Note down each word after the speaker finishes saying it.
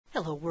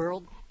Hello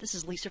world, this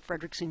is Lisa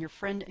Friedrichsen, your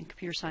friend and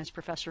computer science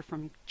professor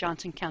from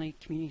Johnson County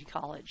Community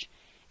College.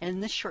 And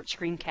in this short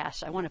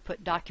screencast, I want to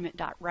put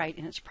document.write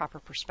in its proper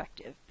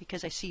perspective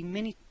because I see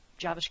many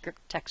JavaScript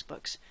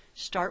textbooks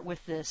start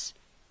with this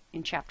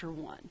in Chapter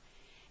 1.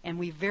 And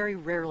we very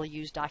rarely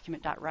use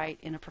document.write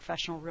in a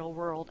professional real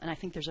world, and I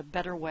think there's a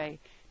better way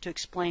to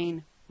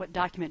explain what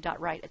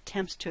document.write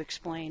attempts to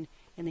explain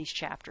in these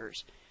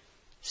chapters.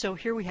 So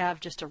here we have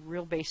just a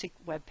real basic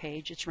web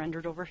page. It's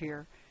rendered over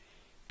here.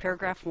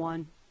 Paragraph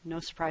 1, no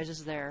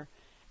surprises there.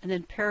 And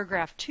then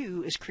paragraph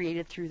 2 is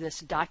created through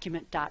this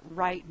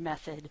document.write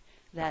method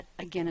that,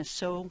 again, is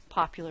so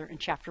popular in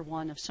Chapter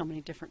 1 of so many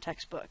different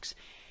textbooks.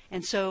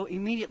 And so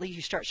immediately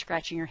you start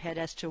scratching your head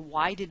as to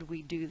why did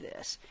we do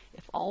this?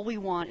 If all we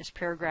want is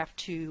paragraph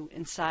 2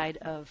 inside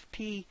of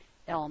P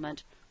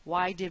element,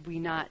 why did we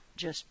not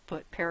just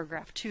put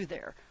paragraph 2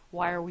 there?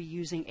 Why are we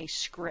using a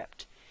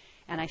script?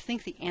 And I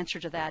think the answer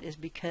to that is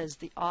because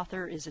the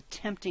author is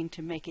attempting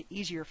to make it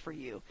easier for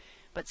you.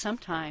 But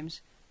sometimes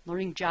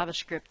learning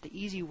JavaScript the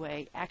easy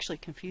way actually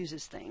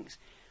confuses things.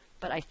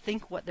 But I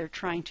think what they're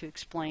trying to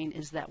explain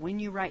is that when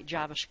you write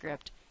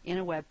JavaScript in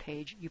a web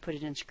page, you put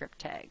it in script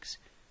tags.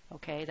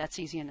 Okay, that's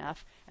easy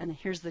enough. And then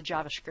here's the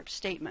JavaScript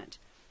statement.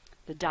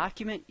 The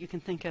document you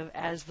can think of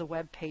as the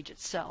web page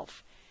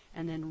itself.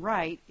 And then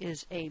write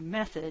is a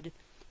method,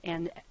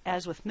 and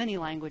as with many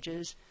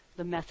languages,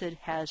 the method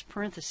has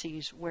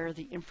parentheses where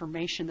the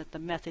information that the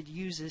method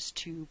uses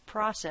to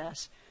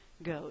process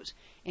goes.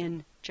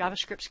 In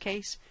JavaScript's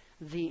case,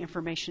 the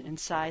information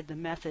inside the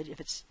method, if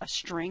it's a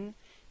string,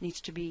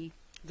 needs to be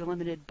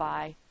delimited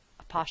by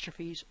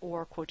apostrophes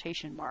or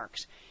quotation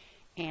marks.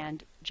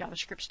 And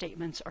JavaScript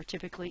statements are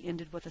typically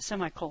ended with a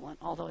semicolon,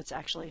 although it's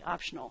actually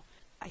optional.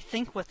 I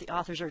think what the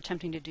authors are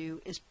attempting to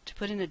do is to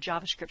put in a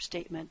JavaScript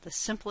statement, the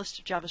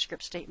simplest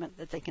JavaScript statement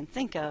that they can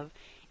think of,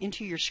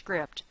 into your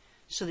script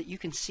so that you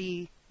can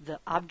see the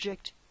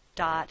object,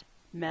 dot,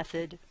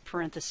 method,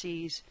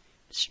 parentheses,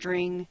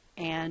 string,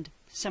 and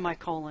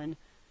semicolon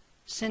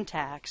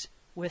syntax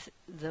with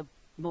the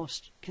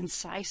most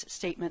concise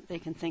statement they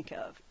can think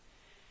of.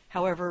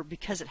 However,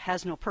 because it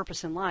has no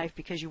purpose in life,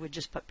 because you would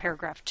just put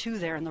paragraph 2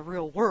 there in the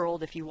real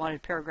world if you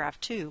wanted paragraph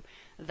 2,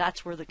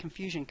 that's where the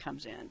confusion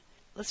comes in.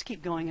 Let's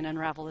keep going and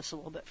unravel this a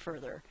little bit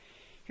further.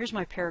 Here's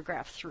my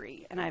paragraph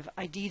 3, and I've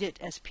ID'd it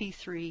as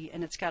P3,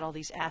 and it's got all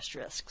these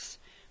asterisks.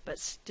 But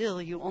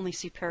still, you only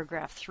see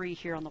paragraph 3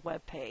 here on the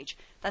web page.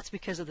 That's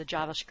because of the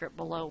JavaScript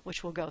below,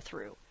 which we'll go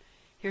through.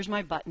 Here's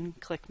my button,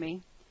 click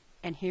me,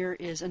 and here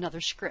is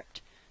another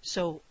script.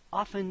 So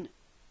often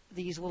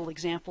these little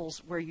examples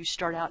where you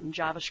start out in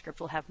JavaScript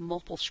will have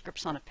multiple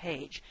scripts on a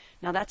page.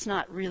 Now that's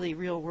not really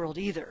real world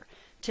either.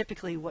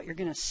 Typically what you're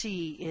going to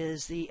see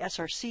is the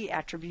src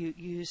attribute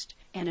used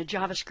and a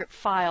JavaScript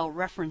file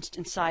referenced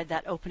inside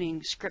that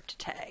opening script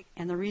tag.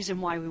 And the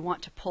reason why we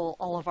want to pull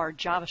all of our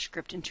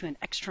JavaScript into an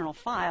external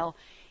file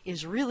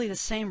is really the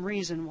same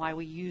reason why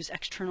we use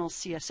external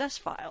CSS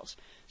files,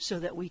 so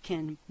that we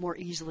can more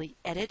easily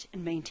edit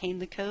and maintain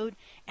the code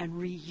and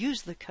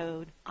reuse the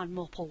code on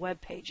multiple web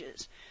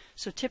pages.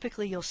 So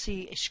typically you'll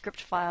see a script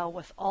file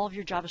with all of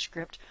your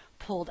JavaScript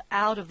pulled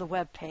out of the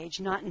web page,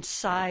 not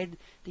inside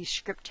these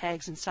script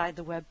tags inside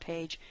the web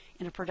page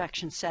in a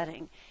production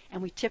setting.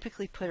 And we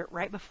typically put it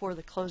right before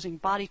the closing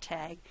body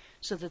tag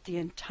so that the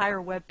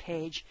entire web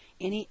page,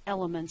 any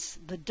elements,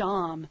 the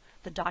DOM,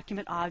 the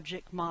document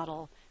object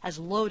model, has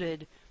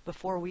loaded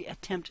before we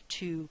attempt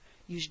to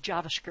use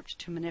JavaScript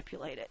to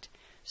manipulate it.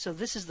 So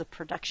this is the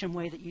production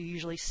way that you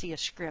usually see a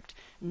script,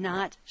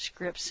 not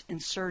scripts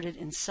inserted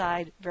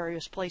inside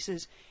various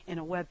places in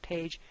a web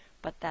page,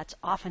 but that's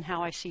often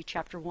how I see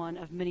Chapter 1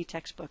 of many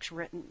textbooks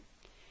written.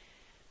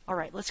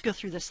 Alright, let's go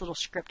through this little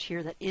script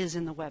here that is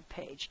in the web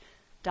page.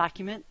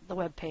 Document, the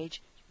web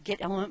page,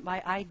 get element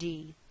by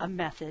ID, a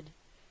method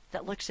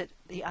that looks at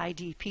the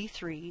ID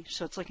P3,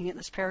 so it's looking at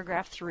this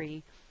paragraph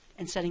 3,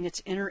 and setting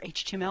its inner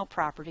HTML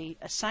property,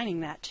 assigning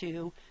that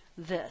to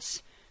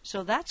this.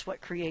 So that's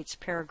what creates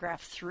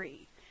paragraph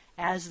 3.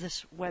 As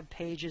this web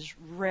page is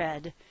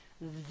read,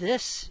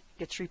 this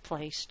gets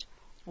replaced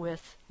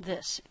with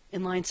this.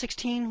 In line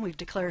 16, we've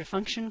declared a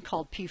function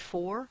called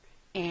P4,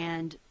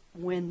 and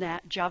when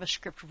that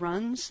JavaScript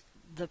runs,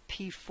 the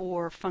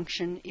P4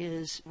 function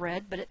is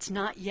read, but it's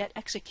not yet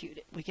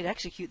executed. We could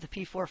execute the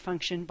P4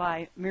 function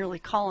by merely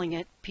calling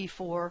it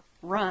P4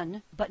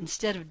 run, but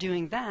instead of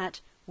doing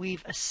that,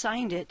 we've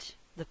assigned it,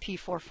 the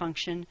P4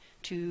 function,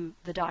 to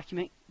the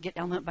document get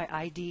element by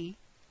ID,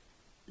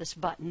 this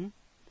button,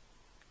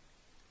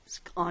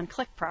 on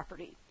click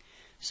property.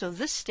 So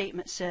this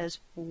statement says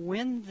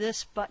when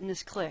this button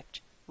is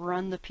clicked,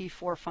 run the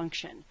P4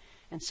 function.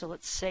 And so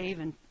let's save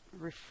and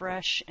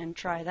refresh and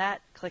try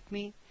that. Click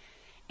me.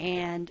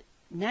 And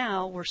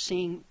now we're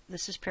seeing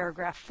this is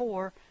paragraph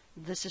 4,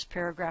 this is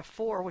paragraph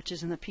 4, which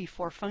is in the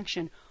P4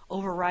 function,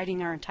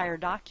 overriding our entire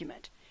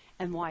document.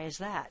 And why is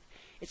that?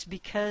 It's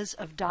because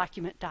of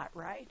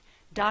document.write.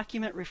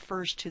 Document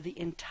refers to the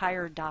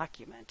entire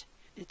document.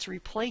 It's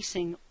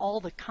replacing all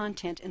the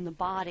content in the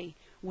body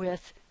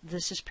with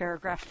this is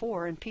paragraph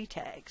 4 in p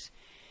tags.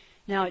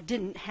 Now, it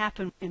didn't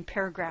happen in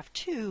paragraph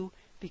 2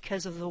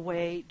 because of the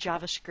way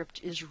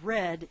JavaScript is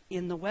read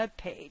in the web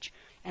page.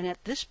 And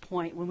at this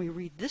point, when we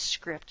read this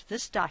script,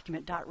 this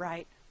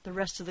document.write, the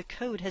rest of the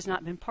code has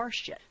not been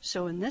parsed yet.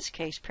 So in this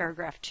case,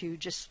 paragraph 2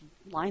 just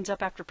lines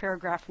up after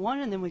paragraph 1,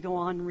 and then we go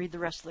on and read the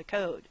rest of the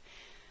code.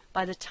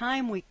 By the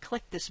time we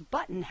click this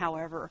button,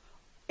 however,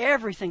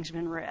 everything's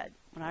been read.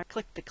 When I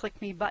click the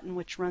Click Me button,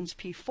 which runs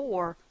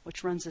P4,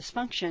 which runs this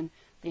function,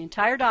 the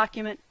entire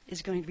document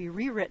is going to be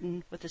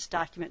rewritten with this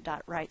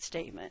document.write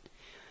statement.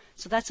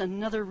 So that's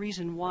another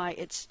reason why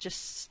it's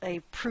just a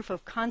proof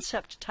of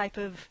concept type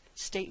of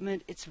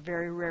statement. It's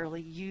very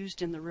rarely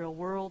used in the real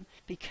world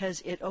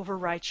because it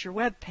overwrites your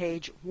web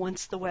page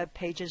once the web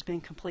page has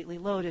been completely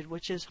loaded,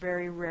 which is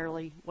very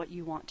rarely what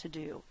you want to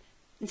do.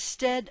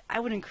 Instead, I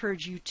would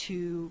encourage you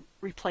to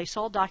replace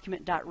all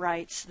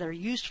document.writes that are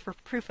used for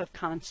proof of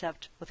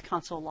concept with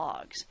console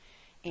logs.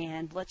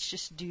 And let's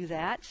just do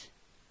that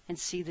and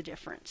see the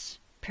difference.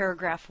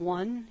 Paragraph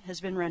 1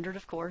 has been rendered,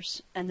 of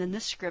course, and then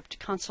this script,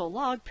 console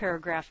log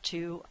paragraph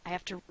 2, I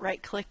have to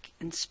right-click,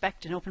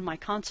 inspect, and open my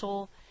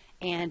console,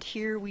 and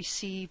here we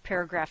see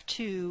paragraph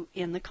 2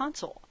 in the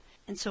console.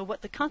 And so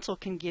what the console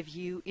can give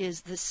you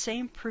is the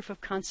same proof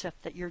of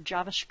concept that your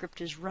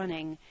JavaScript is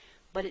running,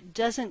 but it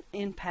doesn't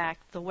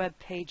impact the web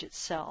page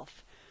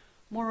itself.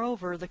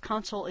 Moreover, the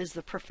console is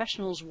the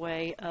professional's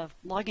way of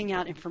logging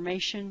out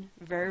information,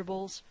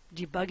 variables,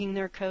 debugging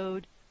their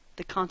code.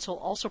 The console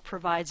also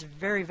provides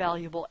very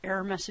valuable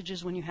error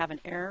messages when you have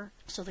an error.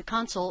 So the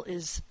console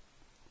is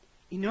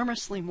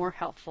enormously more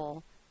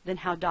helpful than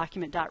how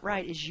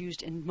document.write is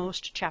used in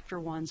most chapter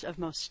 1s of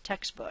most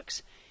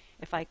textbooks.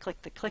 If I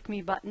click the Click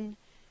Me button,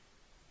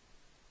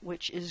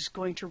 which is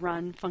going to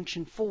run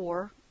function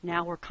 4,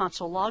 now we're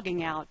console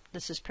logging out,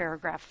 this is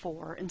paragraph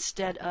 4,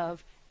 instead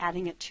of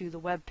adding it to the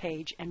web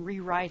page and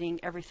rewriting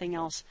everything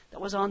else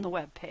that was on the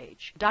web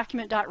page.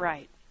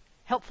 Document.write.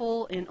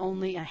 Helpful in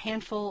only a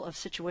handful of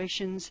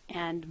situations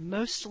and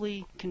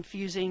mostly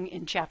confusing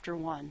in chapter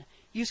 1.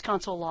 Use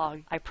console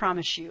log. I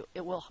promise you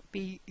it will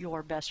be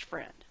your best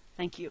friend.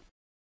 Thank you.